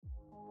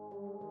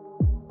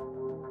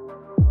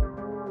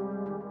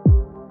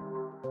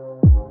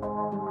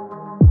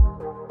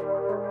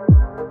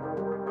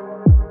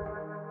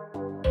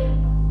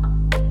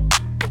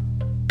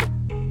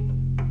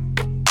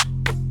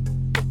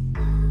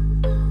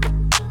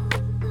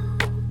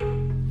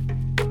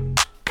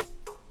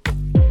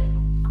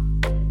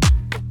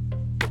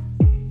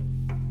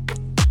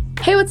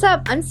what's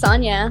up? I'm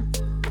Sonia.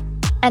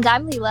 And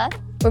I'm Leela.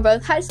 We're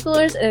both high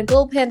schoolers in a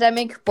global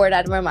pandemic, bored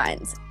out of our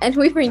minds. And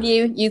we bring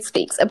you Youth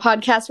Speaks, a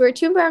podcast where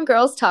two brown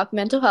girls talk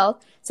mental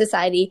health,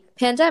 society,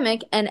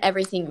 pandemic, and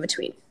everything in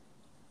between.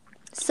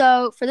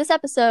 So for this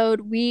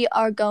episode, we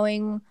are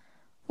going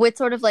with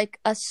sort of like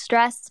a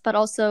stress, but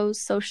also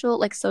social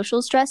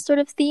stress sort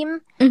of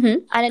theme. Mm-hmm.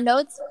 And I know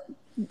it's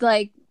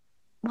like,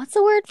 what's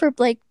the word for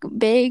like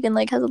big and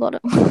like has a lot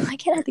of, I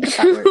can't think of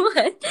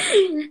that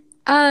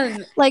word.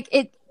 Like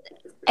it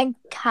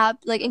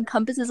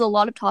encompasses a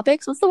lot of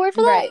topics. What's the word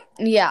for that? Right.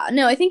 Yeah.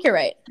 No, I think you're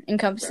right.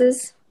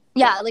 Encompasses.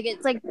 Yeah, like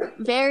it's like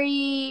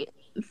very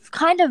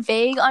kind of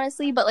vague,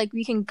 honestly, but like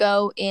we can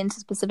go into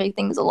specific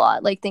things a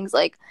lot. Like things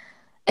like,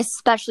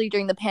 especially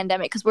during the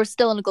pandemic, because we're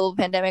still in a global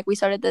pandemic. We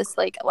started this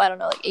like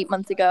 8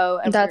 months ago,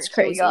 and that's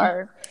crazy. We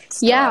are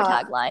still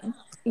our tagline.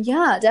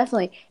 Yeah,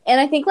 definitely. And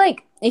I think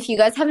like if you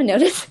guys haven't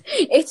noticed,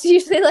 it's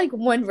usually like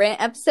one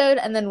rant episode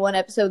and then one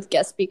episode with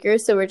guest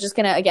speakers. So we're just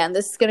gonna, again,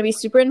 this is gonna be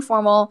super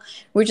informal.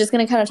 We're just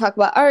gonna kind of talk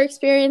about our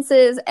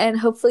experiences, and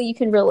hopefully you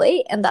can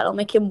relate, and that'll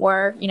make it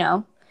more,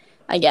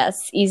 I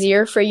guess,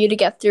 easier for you to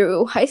get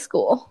through high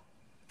school.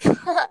 If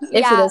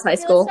it is high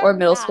school or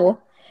middle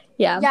school.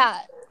 Yeah. Yeah.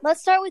 Let's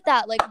start with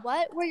that. Like,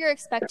 what were your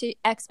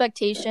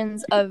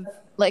expectations of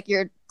like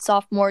your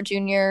sophomore,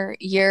 junior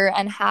year,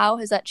 and how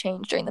has that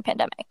changed during the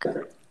pandemic?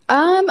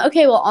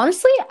 Okay, well,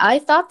 honestly, I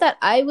thought that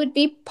I would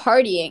be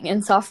partying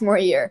in sophomore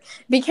year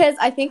because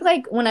I think,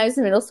 like, when I was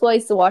in middle school, I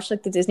used to watch,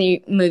 like, the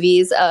Disney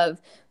movies of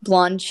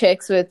blonde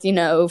chicks with,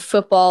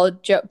 football,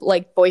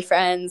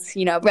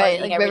 boyfriends,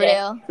 right, like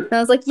Riverdale. And I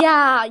was like,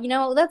 yeah,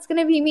 that's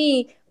gonna be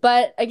me.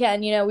 But,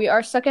 again, we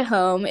are stuck at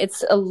home.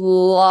 It's a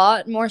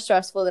lot more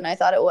stressful than I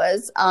thought it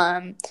was.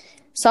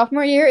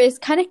 Sophomore year is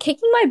kind of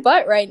kicking my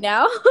butt right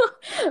now,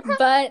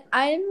 but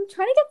I'm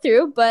trying to get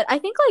through. But I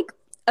think, like,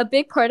 a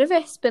big part of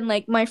it has been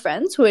like my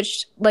friends,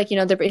 which they're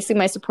basically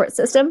my support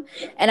system.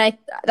 And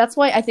that's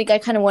why I think I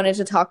kind of wanted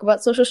to talk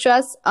about social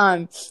stress.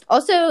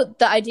 Also,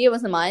 the idea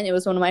wasn't mine. It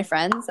was one of my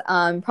friends.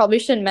 Probably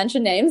shouldn't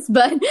mention names,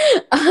 but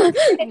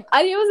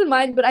idea wasn't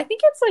mine. But I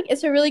think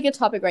it's a really good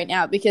topic right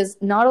now because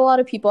not a lot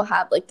of people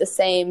have like the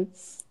same,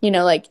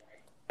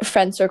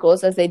 friend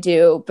circles as they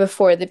do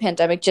before the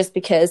pandemic, just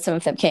because some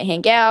of them can't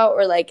hang out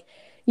or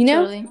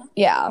Totally.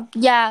 Yeah.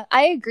 Yeah,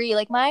 I agree.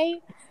 Like my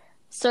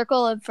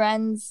circle of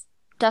friends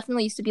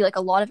definitely used to be like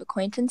a lot of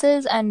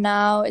acquaintances, and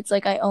now it's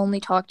like I only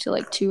talk to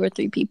like 2 or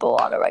 3 people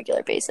on a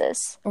regular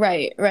basis.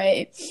 Right.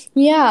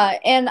 Yeah,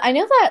 and I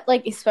know that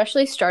like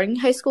especially starting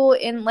high school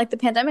in like the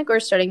pandemic or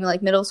starting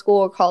like middle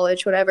school or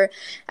college, whatever,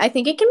 I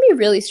think it can be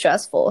really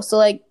stressful. So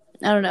like,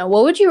 I don't know,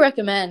 what would you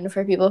recommend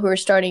for people who are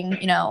starting,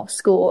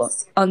 school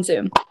on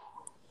Zoom?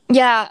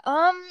 Yeah,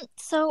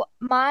 so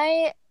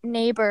my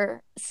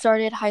neighbor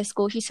started high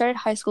school. He started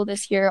high school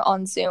this year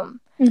on Zoom.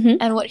 Mm-hmm.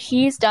 And what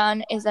he's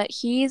done is that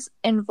he's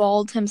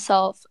involved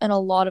himself in a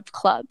lot of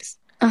clubs.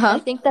 Uh-huh. I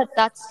think that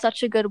that's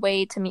such a good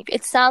way to meet.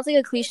 It sounds like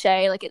a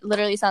cliche, like it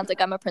literally sounds like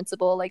I'm a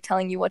principal, like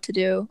telling you what to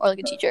do, or like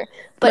a teacher.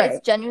 But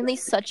It's genuinely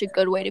such a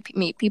good way to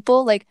meet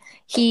people. Like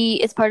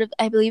he is part of,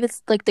 I believe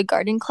it's like the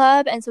garden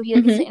club, and so he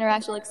gets to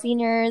interact with like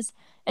seniors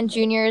and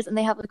juniors, and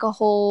they have like a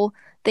whole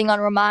thing on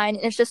Remind.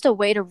 And it's just a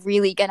way to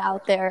really get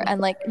out there,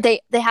 and like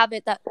they have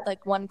it that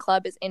like one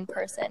club is in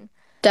person.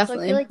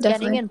 Definitely. So I feel like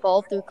getting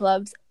involved through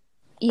clubs,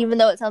 even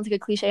though it sounds like a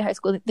cliche high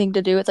school thing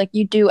to do, it's like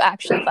you do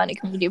actually find a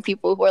community of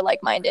people who are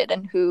like-minded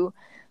and who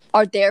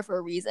are there for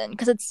a reason.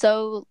 Because it's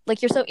so,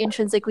 like, you're so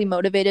intrinsically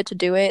motivated to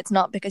do it. It's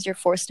not because you're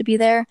forced to be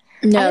there.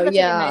 No, I think that's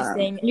like a nice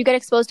thing. And you get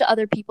exposed to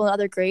other people in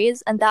other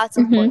grades, and that's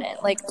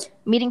important. Like,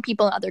 meeting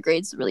people in other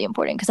grades is really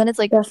important, because then it's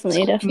like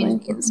definitely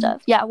community and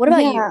stuff. Yeah, what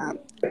about you?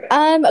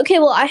 Okay,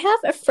 well, I have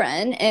a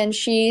friend, and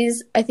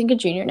she's, I think, a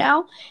junior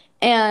now.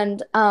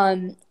 And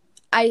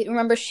I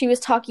remember she was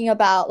talking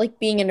about like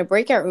being in a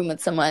breakout room with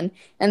someone,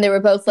 and they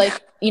were both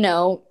like,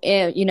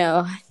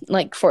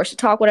 like forced to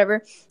talk,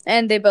 whatever,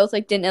 and they both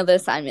like didn't know the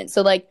assignment.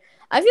 So like,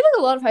 I feel like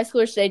a lot of high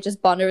schoolers today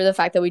just bond over the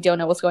fact that we don't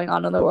know what's going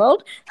on in the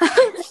world.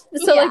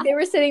 So like they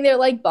were sitting there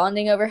like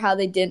bonding over how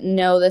they didn't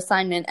know the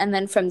assignment, and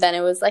then from then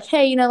it was like,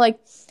 hey, like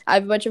I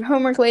have a bunch of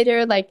homework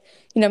later, like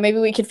maybe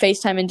we could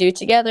FaceTime and do it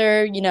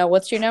together.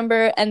 What's your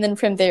number? And then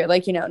from there,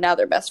 like now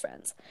they're best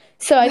friends.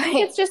 So I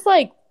think it's just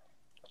like,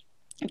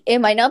 it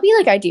might not be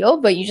like ideal,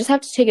 but you just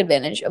have to take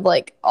advantage of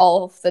like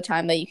all of the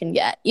time that you can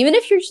get. Even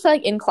if you're just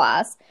like in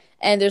class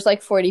and there's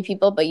like 40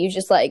 people, but you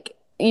just like,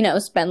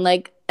 spend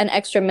like an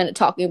extra minute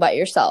talking about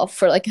yourself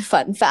for like a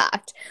fun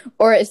fact.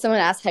 Or if someone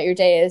asks how your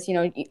day is,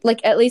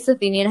 like at least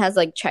Athenian has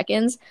like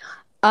check-ins.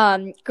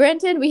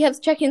 Granted, we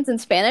have check-ins in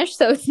Spanish,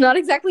 so it's not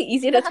exactly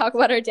easy to talk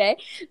about our day,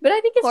 but I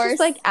think it's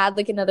just like add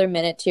like another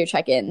minute to your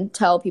check-in,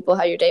 tell people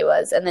how your day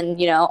was, and then,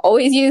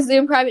 always use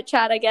Zoom private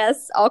chat, I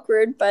guess.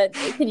 Awkward, but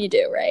what can you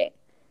do, right?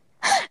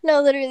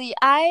 No, literally,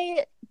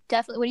 I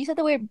definitely, when you said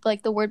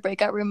the word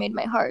breakout room made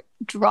my heart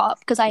drop,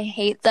 because I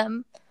hate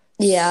them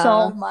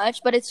so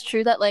much. But it's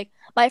true that like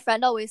my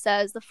friend always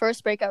says the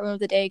first breakout room of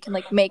the day can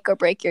like make or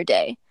break your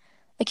day.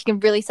 Like you can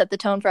really set the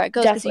tone for how it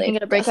goes, because you can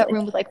get a breakout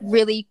room with like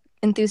really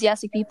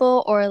enthusiastic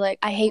people, or like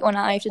I hate when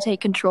I have to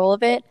take control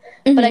of it.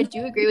 But I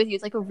do agree with you.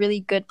 It's like a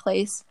really good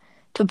place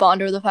to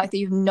bond over the fact that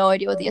you have no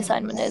idea what the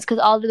assignment is. Because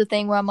I'll do the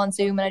thing where I'm on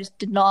Zoom and I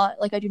do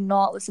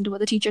not listen to what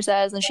the teacher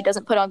says, and she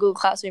doesn't put on Google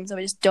Classroom, so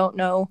I just don't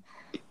know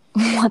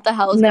what the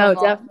hell is going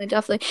on. No,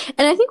 definitely.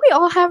 And I think we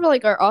all have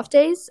like our off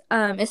days,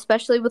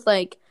 especially with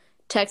like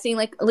texting.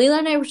 Like Leela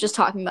and I were just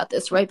talking about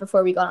this right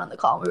before we got on the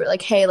call. We were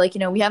like, hey, like,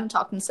 we haven't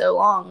talked in so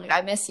long. Like,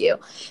 I miss you.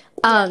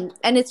 And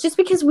it's just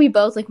because we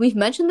both, like, we've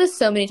mentioned this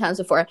so many times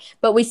before,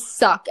 but we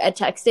suck at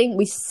texting.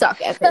 We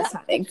suck at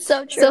FaceTiming.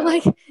 So true. So,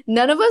 like,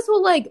 none of us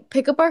will, like,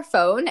 pick up our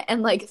phone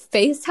and, like,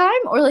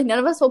 FaceTime, or, like, none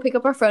of us will pick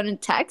up our phone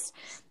and text.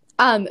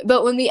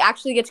 But when we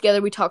actually get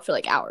together, we talk for,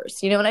 like,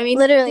 hours. You know what I mean?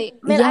 Literally.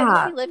 Man,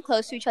 I wish we lived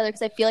close to each other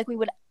because I feel like we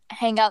would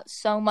hang out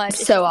so much.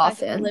 So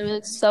often. We're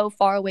literally so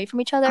far away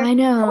from each other. I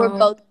know. We're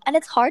both, and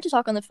it's hard to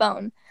talk on the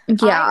phone.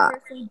 Yeah. I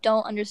personally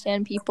don't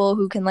understand people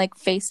who can, like,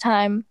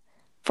 FaceTime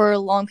for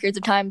long periods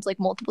of times, like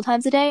multiple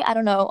times a day. I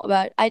don't know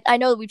about, I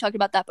know that we've talked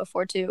about that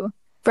before too.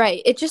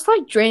 Right. It just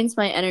like drains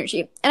my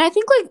energy. And I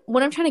think like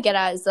what I'm trying to get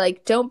at is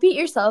like, don't beat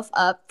yourself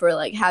up for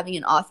like having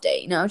an off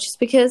day, just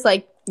because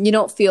like you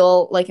don't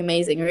feel like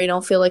amazing or you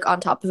don't feel like on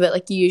top of it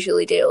like you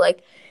usually do.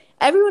 Like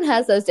everyone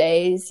has those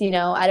days,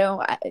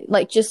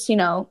 just,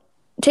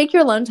 take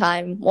your alone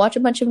time, watch a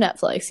bunch of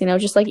Netflix,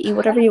 just like eat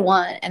whatever you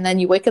want. And then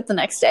you wake up the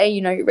next day,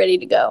 you're ready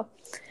to go.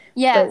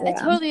 Yeah, I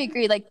totally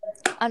agree. Like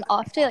an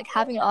off day, like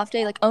having an off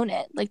day, like own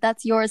it. Like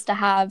that's yours to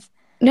have.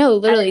 No,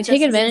 literally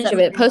take advantage of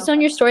it. Post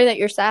on your story that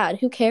you're sad.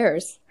 Who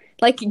cares?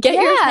 Like get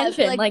your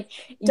attention. Like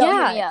don't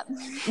hit me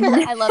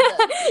up. I love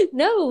that.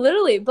 No,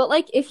 literally. But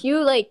like if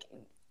you like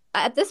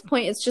at this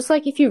point, it's just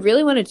like if you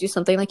really want to do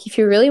something, like if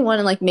you really want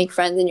to like make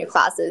friends in your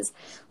classes,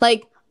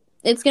 like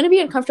it's gonna be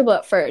uncomfortable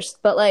at first,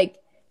 but like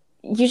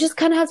you just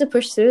kind of have to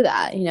push through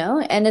that,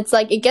 And it's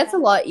like it gets a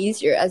lot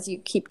easier as you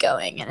keep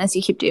going and as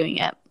you keep doing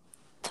it.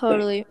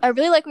 Totally. I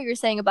really like what you're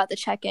saying about the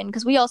check-in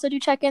because we also do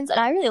check-ins and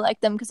I really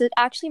like them because it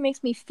actually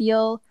makes me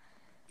feel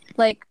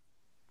like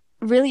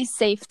really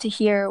safe to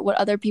hear what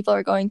other people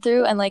are going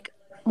through. And like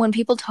when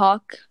people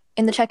talk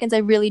in the check-ins, I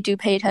really do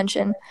pay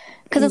attention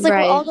because it's like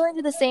we're all going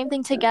through the same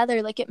thing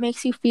together. Like it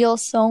makes you feel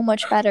so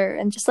much better.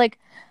 And just like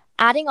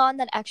adding on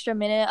that extra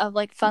minute of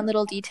like fun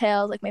little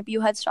details, like maybe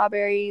you had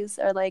strawberries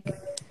or like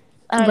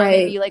I don't know,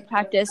 maybe you like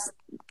practice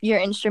your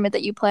instrument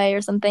that you play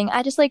or something.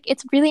 I just like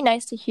it's really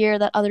nice to hear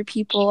that other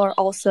people are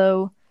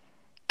also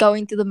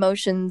going through the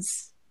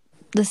motions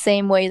the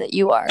same way that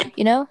you are,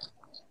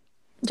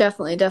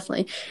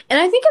 Definitely. And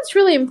I think it's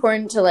really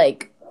important to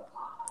like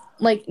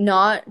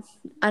not,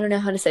 I don't know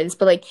how to say this,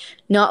 but like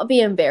not be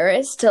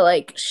embarrassed to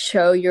like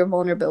show your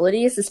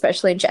vulnerabilities,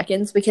 especially in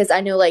check-ins, because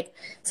I know like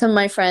some of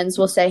my friends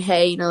will say,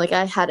 hey, like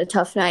I had a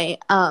tough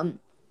night, and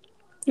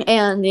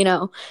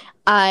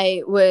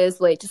I was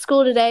late to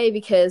school today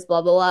because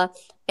blah, blah, blah.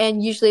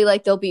 And usually,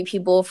 like, there'll be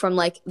people from,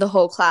 like, the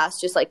whole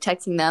class just, like,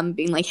 texting them,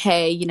 being like,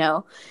 hey,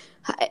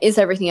 is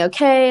everything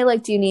okay?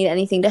 Like, do you need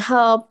anything to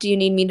help? Do you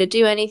need me to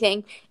do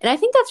anything? And I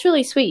think that's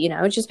really sweet,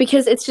 just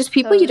because it's just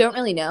people you don't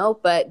really know,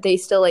 but they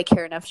still, like,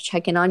 care enough to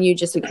check in on you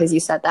just because you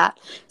said that.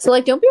 So,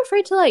 like, don't be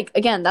afraid to, like,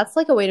 again, that's,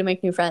 like, a way to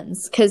make new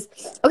friends. Because,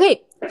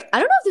 okay, I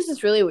don't know if this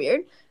is really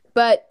weird,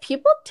 but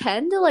people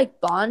tend to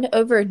like bond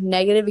over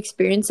negative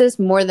experiences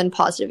more than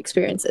positive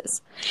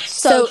experiences.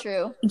 So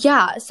true.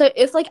 Yeah. So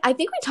if like, I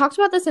think we talked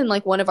about this in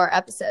like one of our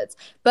episodes,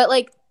 but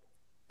like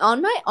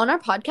on our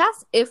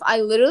podcast, if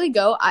I literally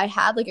go, I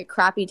had like a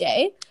crappy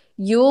day,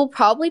 you'll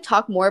probably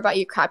talk more about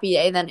your crappy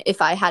day than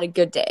if I had a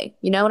good day.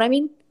 You know what I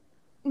mean?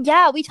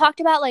 Yeah. We talked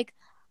about like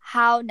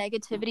how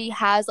negativity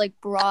has like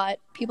brought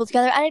people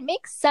together, and it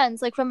makes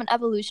sense like from an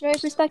evolutionary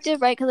perspective,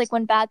 right? Because like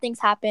when bad things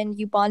happen,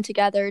 you bond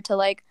together to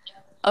like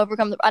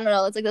overcome I don't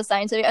know, it's like the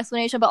scientific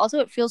explanation, but also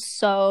it feels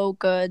so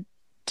good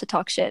to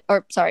talk shit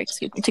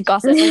to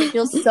gossip. Like, it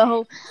feels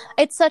so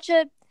it's such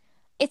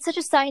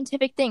a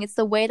scientific thing. It's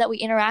the way that we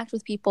interact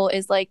with people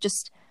is like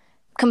just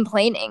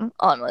complaining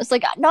almost.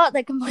 Like not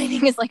that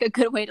complaining is like a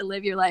good way to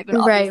live your life,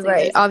 and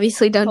right.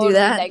 Obviously don't do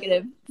that.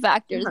 Negative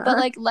factors, but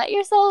like let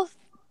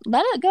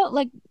it go,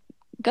 like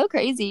go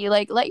crazy,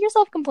 like let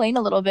yourself complain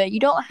a little bit.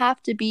 You don't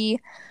have to be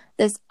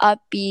this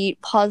upbeat,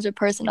 positive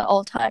person at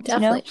all times.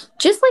 Definitely.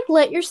 Just like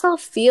let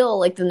yourself feel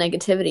like the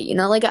negativity,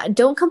 like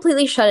don't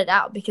completely shut it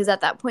out because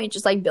at that point it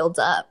just like builds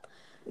up.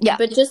 Yeah.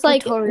 But just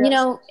like,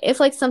 if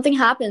like something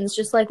happens,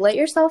 just like let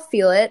yourself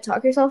feel it,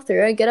 talk yourself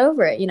through it, get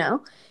over it,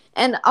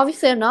 And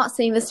obviously I'm not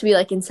saying this to be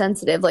like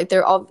insensitive. Like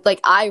they're all like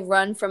I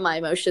run from my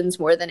emotions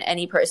more than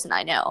any person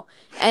I know.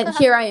 And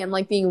here I am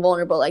like being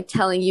vulnerable, like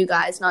telling you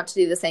guys not to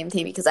do the same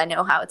thing because I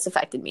know how it's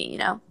affected me,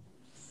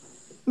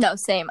 No,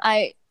 same.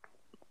 I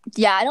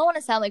don't want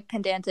to sound like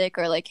pedantic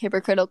or like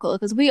hypocritical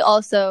because we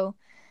also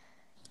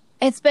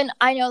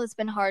I know it's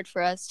been hard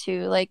for us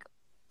to like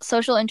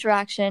social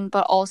interaction,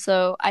 but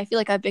also I feel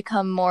like I've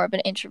become more of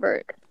an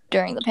introvert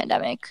during the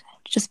pandemic.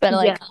 It's just been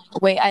like a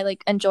way I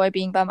like enjoy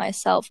being by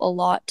myself a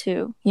lot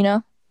too,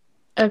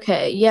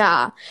 Okay,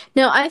 yeah.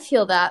 No, I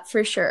feel that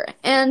for sure.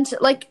 And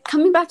like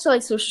coming back to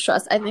like social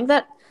trust, I think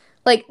that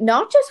like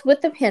not just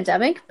with the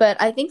pandemic, but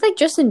I think like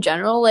just in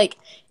general, like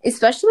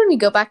especially when we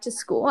go back to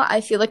school,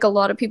 I feel like a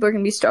lot of people are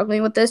going to be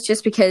struggling with this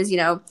just because,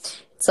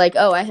 it's like,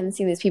 oh, I haven't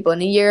seen these people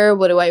in a year.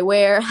 What do I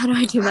wear? How do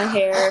I do my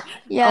hair?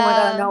 Yeah. Oh my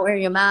God, I'm not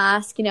wearing a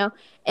mask,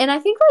 And I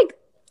think like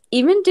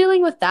even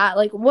dealing with that,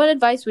 like what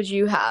advice would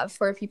you have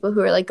for people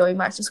who are like going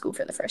back to school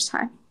for the first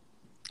time?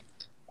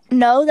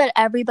 Know that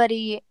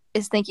everybody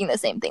is thinking the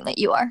same thing that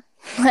you are.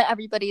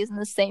 Everybody is in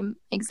the same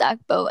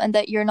exact boat, and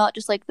that you're not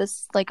just like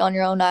this, like on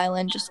your own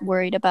island, just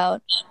worried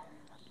about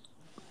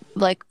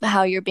like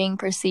how you're being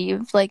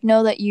perceived. Like,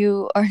 know that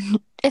you are.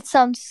 It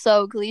sounds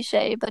so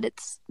cliche, but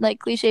it's like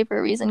cliche for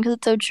a reason because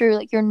it's so true.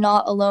 Like, you're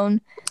not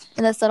alone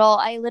in this at all.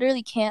 I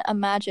literally can't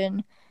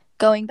imagine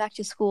going back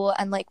to school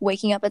and like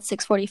waking up at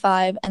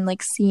 6:45 and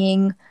like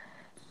seeing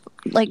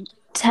like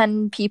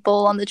 10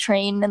 people on the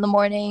train in the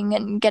morning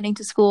and getting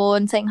to school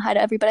and saying hi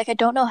to everybody. Like, I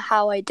don't know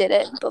how I did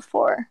it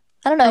before.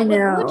 I don't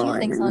know. What do you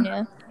think,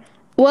 Sonia?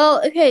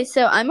 Well, okay,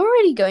 so I'm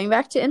already going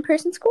back to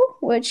in-person school,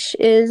 which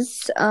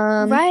is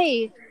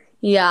right.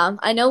 Yeah,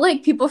 I know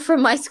like people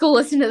from my school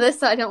listen to this,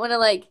 so I don't want to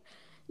like,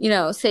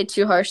 say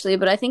too harshly,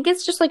 but I think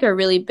it's just like a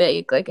really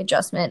big like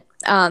adjustment,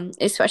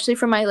 especially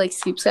for my like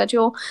sleep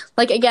schedule.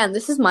 Like again,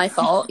 this is my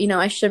fault.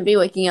 I shouldn't be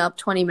waking up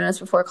 20 minutes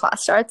before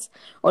class starts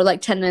or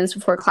like 10 minutes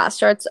before class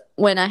starts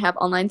when I have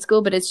online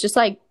school, but it's just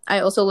like I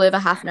also live a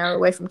half an hour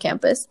away from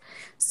campus.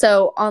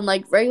 So on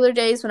like regular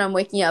days when I'm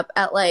waking up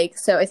at like,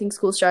 so I think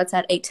school starts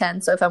at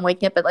 8:10, so if I'm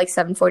waking up at like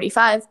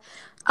 7:45,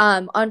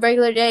 on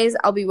regular days,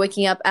 I'll be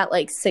waking up at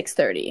like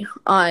 6:30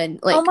 on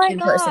like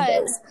in-person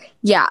days.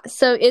 Yeah,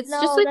 so it's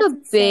just like a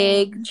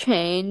big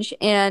change.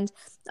 And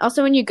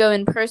also when you go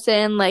in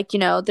person, like,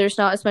 there's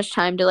not as much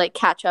time to like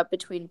catch up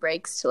between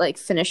breaks to like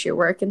finish your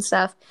work and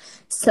stuff.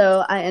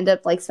 So I end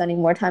up like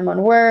spending more time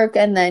on work,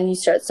 and then you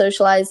start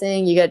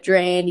socializing, you get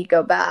drained, you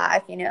go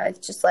back,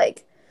 it's just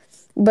like,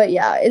 but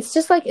yeah, it's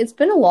just like, it's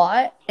been a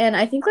lot. And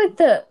I think like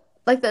the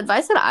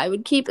advice that I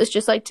would keep is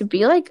just like to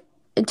be like,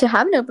 to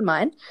have an open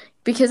mind,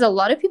 because a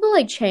lot of people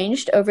like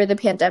changed over the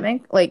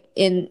pandemic, like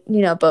in,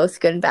 both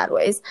good and bad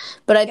ways.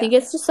 But I think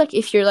it's just like,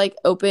 if you're like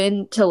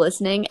open to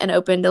listening and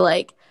open to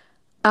like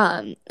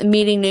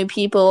meeting new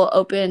people,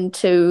 open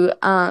to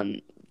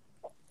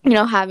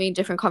having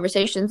different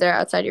conversations that are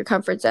outside your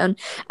comfort zone,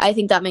 I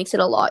think that makes it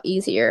a lot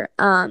easier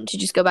to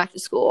just go back to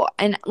school.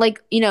 And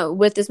like,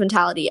 with this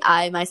mentality,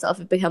 I myself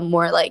have become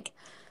more like,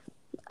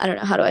 I don't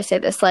know, how do I say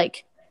this,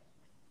 like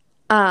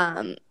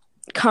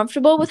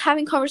comfortable with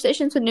having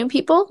conversations with new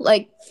people.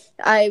 Like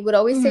I would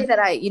always say that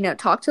I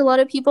talk to a lot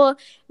of people,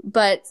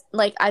 but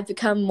like I've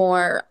become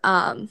more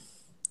I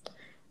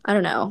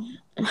don't know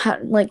how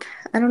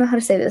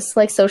to say this,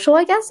 like social,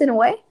 I guess, in a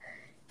way.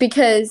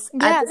 Because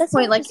at this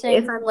point, like,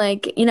 if I'm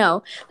like,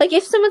 like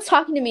if someone's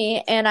talking to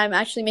me and I'm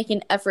actually making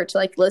an effort to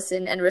like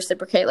listen and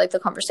reciprocate like the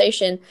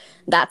conversation,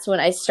 that's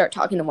when I start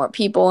talking to more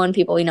people, and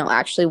people,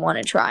 actually want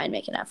to try and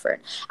make an effort.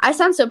 I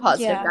sound so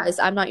positive, guys.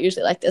 I'm not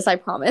usually like this, I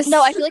promise.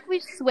 No, I feel like we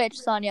switched,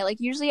 Sonia.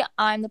 Like usually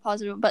I'm the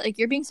positive, but like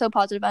you're being so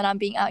positive and I'm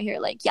being out here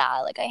like,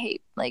 yeah, like I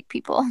hate like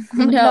people.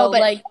 No,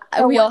 but like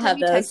we all have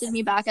this. You texted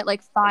me back at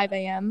like 5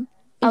 a.m.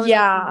 I was like,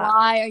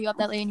 why are you up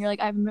that late? And you're like,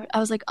 I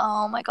was like,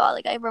 oh my God,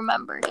 like I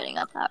remember getting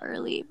up that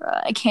early, bro.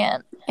 I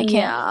can't.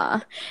 Yeah.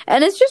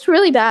 And it's just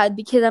really bad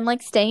because I'm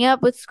like staying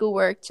up with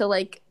schoolwork till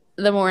like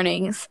the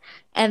mornings,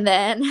 and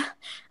then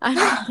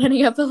I'm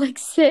getting up at like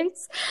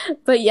 6.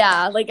 But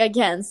yeah, like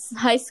again,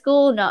 high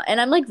school, no. And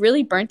I'm like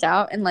really burnt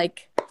out, and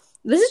like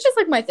this is just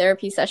like my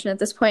therapy session at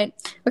this point.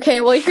 Okay,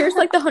 well, here's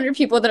like the 100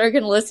 people that are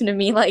going to listen to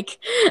me like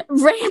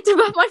rant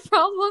about my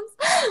problems.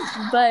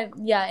 But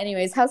yeah,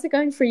 anyways, how's it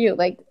going for you?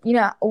 Like,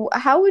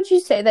 how would you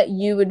say that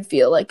you would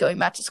feel like going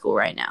back to school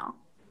right now?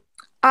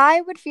 I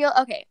would feel,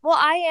 okay, well,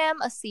 I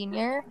am a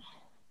senior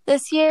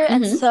this year,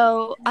 and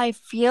so I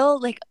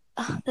feel like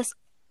this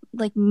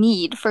like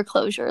need for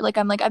closure. Like,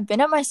 I'm like, I've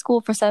been at my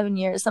school for 7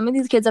 years. Some of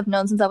these kids I've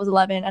known since I was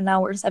 11, and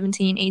now we're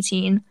 17,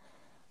 18.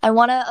 I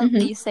want to at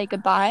least say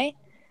goodbye.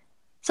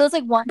 So it's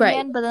like one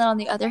hand, but then on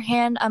the other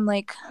hand, I'm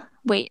like,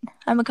 wait,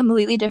 I'm a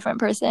completely different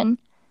person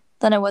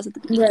than I was at the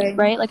beginning,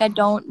 right? Like I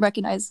don't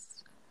recognize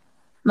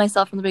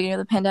myself from the beginning of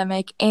the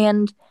pandemic.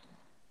 And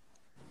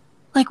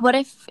like, what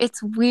if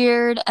it's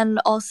weird? And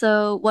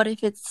also, what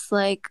if it's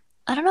like,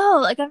 I don't know,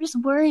 like I'm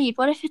just worried.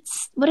 What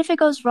if it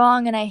goes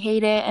wrong and I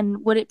hate it?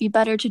 And would it be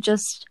better to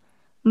just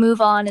move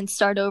on and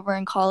start over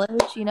in college?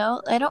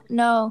 I don't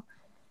know.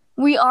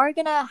 We are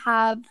going to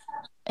have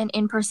an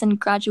in-person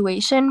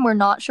graduation. We're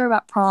not sure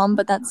about prom,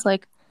 but that's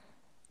like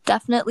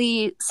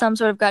definitely some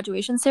sort of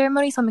graduation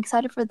ceremony. So I'm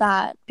excited for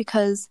that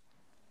because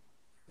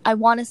I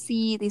want to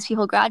see these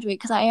people graduate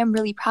because I am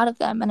really proud of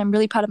them and I'm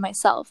really proud of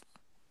myself.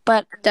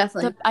 But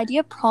definitely the idea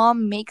of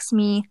prom makes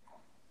me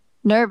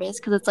nervous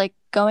because it's like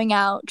going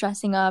out,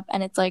 dressing up,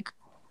 and it's like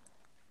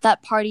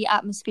that party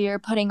atmosphere,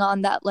 putting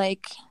on that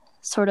like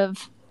sort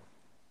of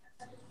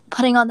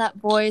putting on that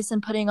voice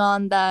and putting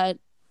on that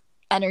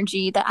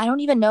energy that I don't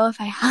even know if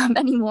I have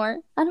anymore.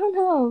 I don't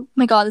know. Oh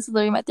my God, this is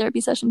literally my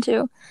therapy session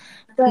too.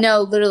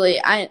 No,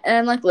 literally.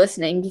 I'm like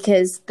listening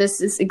because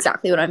this is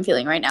exactly what I'm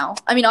feeling right now.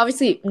 I mean,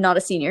 obviously not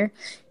a senior,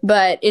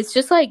 but it's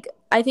just like,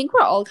 I think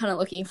we're all kind of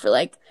looking for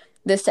like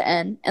this to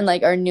end and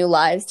like our new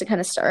lives to kind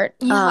of start.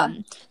 Yeah.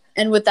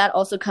 And with that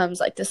also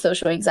comes like the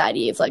social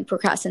anxiety of like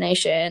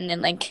procrastination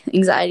and like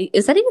anxiety.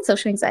 Is that even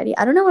social anxiety?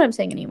 I don't know what I'm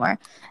saying anymore.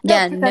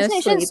 Again,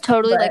 procrastination is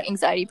totally like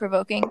anxiety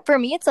provoking. For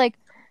me, it's like,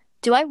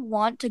 do I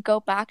want to go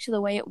back to the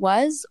way it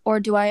was,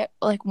 or do I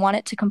like want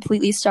it to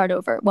completely start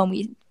over when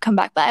we come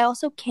back? But I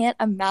also can't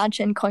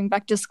imagine going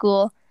back to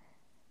school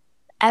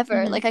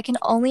ever. Like I can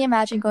only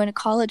imagine going to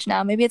college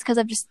now. Maybe it's because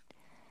I've just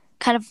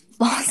kind of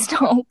lost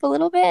hope a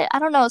little bit. I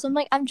don't know. So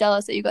I'm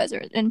jealous that you guys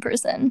are in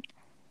person.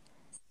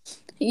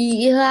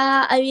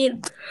 Yeah, I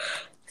mean,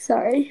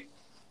 sorry.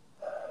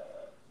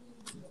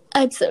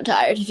 I'm so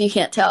tired if you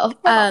can't tell.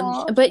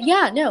 But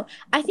yeah, no,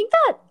 I think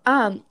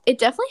that it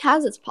definitely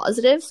has its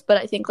positives, but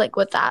I think like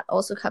with that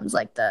also comes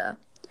like the,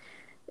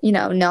 you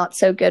know, not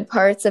so good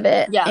parts of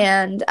it. Yeah.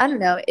 And I don't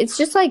know, it's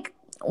just like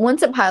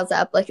once it piles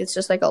up, like it's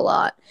just like a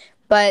lot.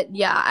 But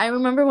yeah, I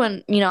remember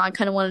when, you know, I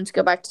kind of wanted to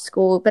go back to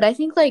school, but I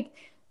think like,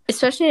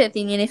 especially at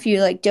Athenian, if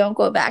you like don't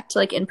go back to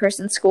like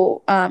in-person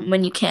school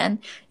when you can,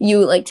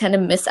 you like tend to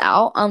miss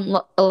out on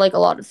like a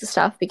lot of the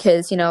stuff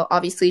because, you know,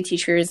 obviously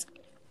teachers,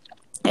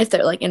 if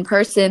they're like in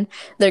person,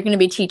 they're going to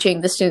be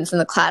teaching the students in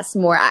the class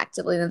more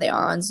actively than they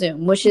are on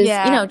Zoom, which is,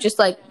 you know, just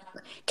like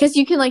because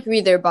you can like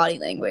read their body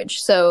language.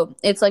 So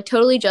it's like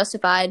totally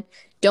justified.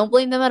 Don't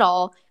blame them at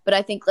all. But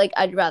I think like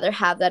I'd rather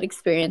have that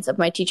experience of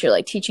my teacher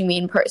like teaching me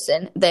in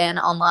person than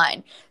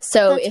online.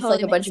 So if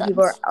like a bunch of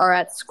people are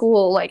at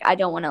school, like I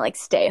don't want to like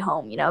stay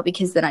home, you know,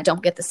 because then I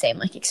don't get the same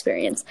like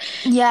experience.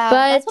 Yeah,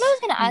 but that's what I was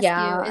going to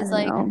ask you is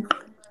like,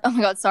 oh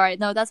my God, sorry.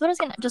 No, that's what I was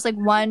going to, just like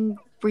one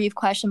brief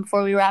question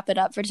before we wrap it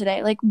up for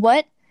today. Like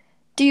what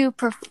do you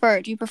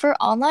prefer? Do you prefer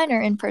online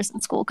or in-person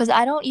school? Because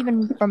I don't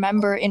even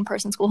remember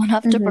in-person school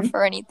enough to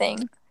prefer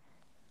anything.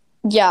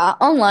 Yeah,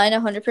 online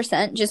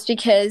 100%, just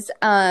because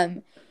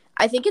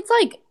I think it's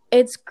like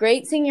it's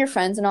great seeing your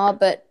friends and all,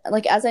 but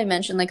like as I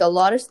mentioned, like a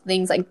lot of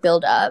things like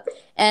build up,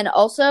 and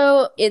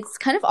also it's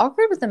kind of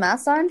awkward with the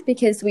masks on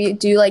because we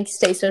do like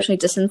stay socially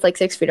distanced like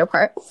 6 feet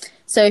apart.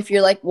 So if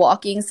you're like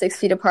walking 6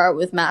 feet apart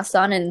with masks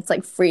on and it's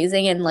like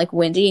freezing and like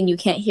windy and you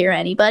can't hear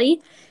anybody,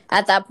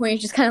 at that point you're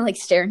just kind of like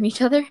staring at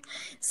each other.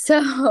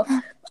 So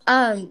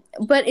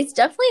but it's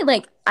definitely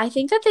like I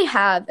think that they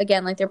have,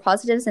 again, like their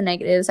positives and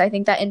negatives. I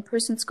think that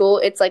in-person school,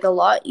 it's like a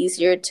lot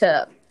easier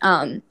to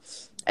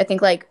I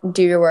think like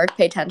do your work,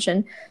 pay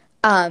attention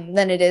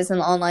than it is in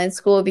online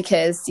school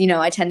because, you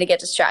know, I tend to get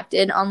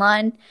distracted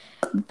online.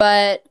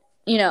 But,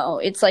 you know,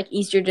 it's like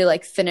easier to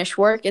like finish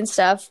work and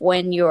stuff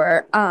when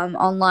you're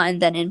online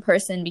than in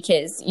person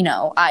because, you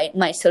know,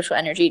 my social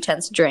energy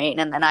tends to drain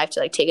and then I have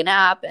to like take a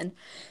nap and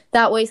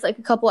that wastes like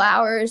a couple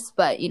hours.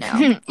 But, you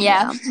know.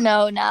 Yeah,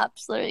 no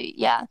naps. Literally.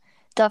 Yeah,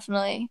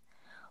 definitely.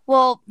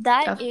 Well,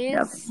 that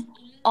is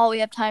all we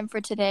have time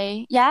for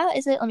today. Yeah,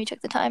 is it? Let me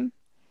check the time.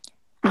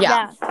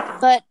 Yeah,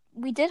 but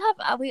we did have,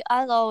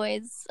 as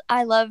always,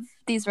 I love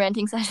these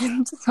ranting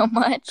sessions so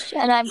much,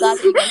 and I'm glad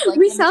that you guys like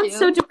we them sound too.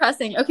 So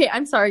depressing. Okay,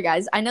 I'm sorry,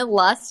 guys. I know the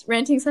last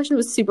ranting session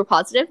was super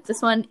positive.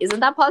 This one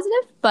isn't that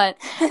positive, but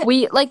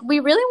we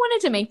really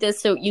wanted to make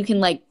this so you can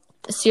like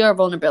see our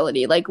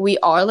vulnerability. Like we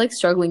are like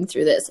struggling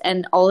through this,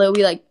 and although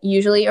we like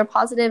usually are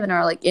positive and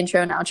our like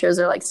intro and outros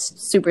are like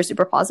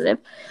super positive,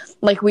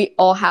 like we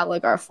all have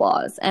like our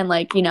flaws, and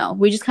like, you know,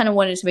 we just kind of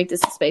wanted to make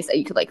this a space that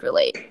you could like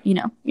relate, you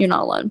know, you're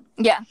not alone.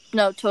 Yeah,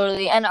 no,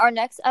 totally. And our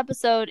next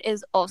episode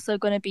is also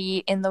going to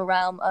be in the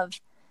realm of,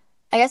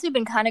 I guess we've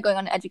been kind of going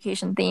on an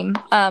education theme,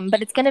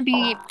 but it's going to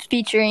be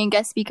featuring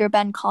guest speaker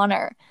Ben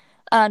Connor.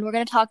 And we're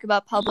going to talk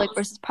about public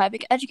versus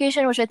private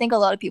education, which I think a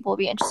lot of people will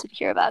be interested to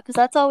hear about because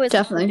that's always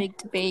a big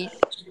debate.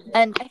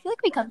 And I feel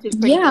like we come to a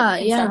pretty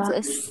good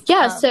consensus.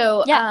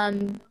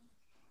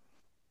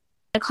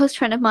 A close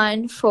friend of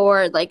mine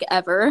for like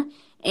ever,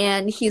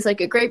 and he's like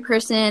a great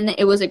person.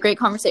 It was a great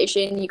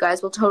conversation. You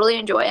guys will totally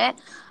enjoy it.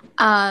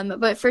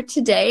 But for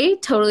today,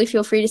 totally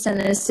feel free to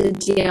send us a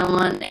DM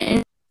on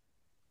any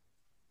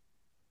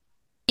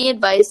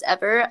advice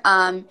ever.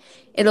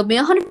 It'll be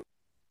 100%.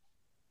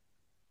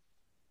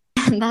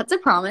 That's a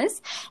promise.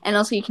 And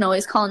also you can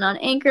always call in on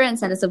Anchor and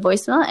send us a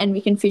voicemail and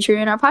we can feature you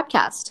in our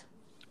podcast.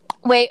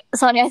 Wait,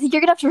 Sonia, I think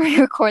you're gonna have to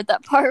re-record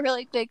that part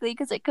really quickly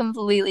because it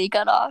completely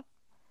cut off.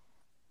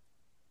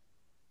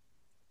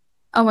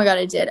 Oh my God,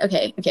 I did.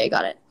 Okay, I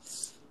got it.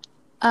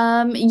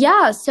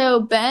 So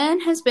Ben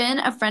has been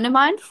a friend of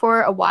mine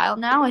for a while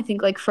now, I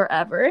think like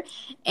forever,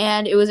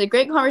 and it was a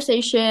great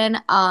conversation,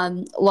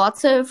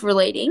 lots of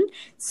relating,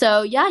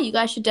 so yeah, you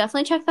guys should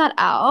definitely check that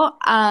out,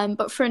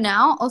 but for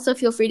now, also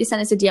feel free to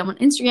send us a DM on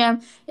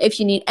Instagram if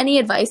you need any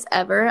advice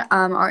ever.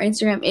 Our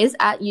Instagram is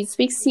at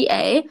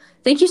YouthSpeaksCA.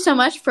 Thank you so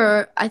much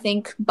for, I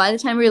think by the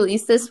time we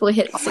release this, we'll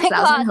hit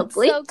 6,000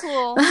 hopefully. So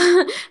cool.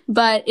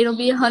 But it'll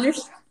be 100,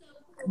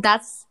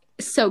 that's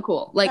so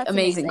cool. Like,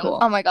 amazing cool.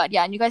 Oh my god,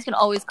 yeah. And you guys can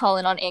always call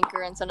in on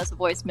Anchor and send us a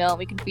voicemail.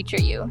 We can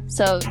feature you.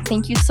 So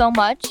thank you so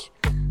much.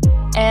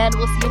 And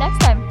we'll see you next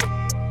time.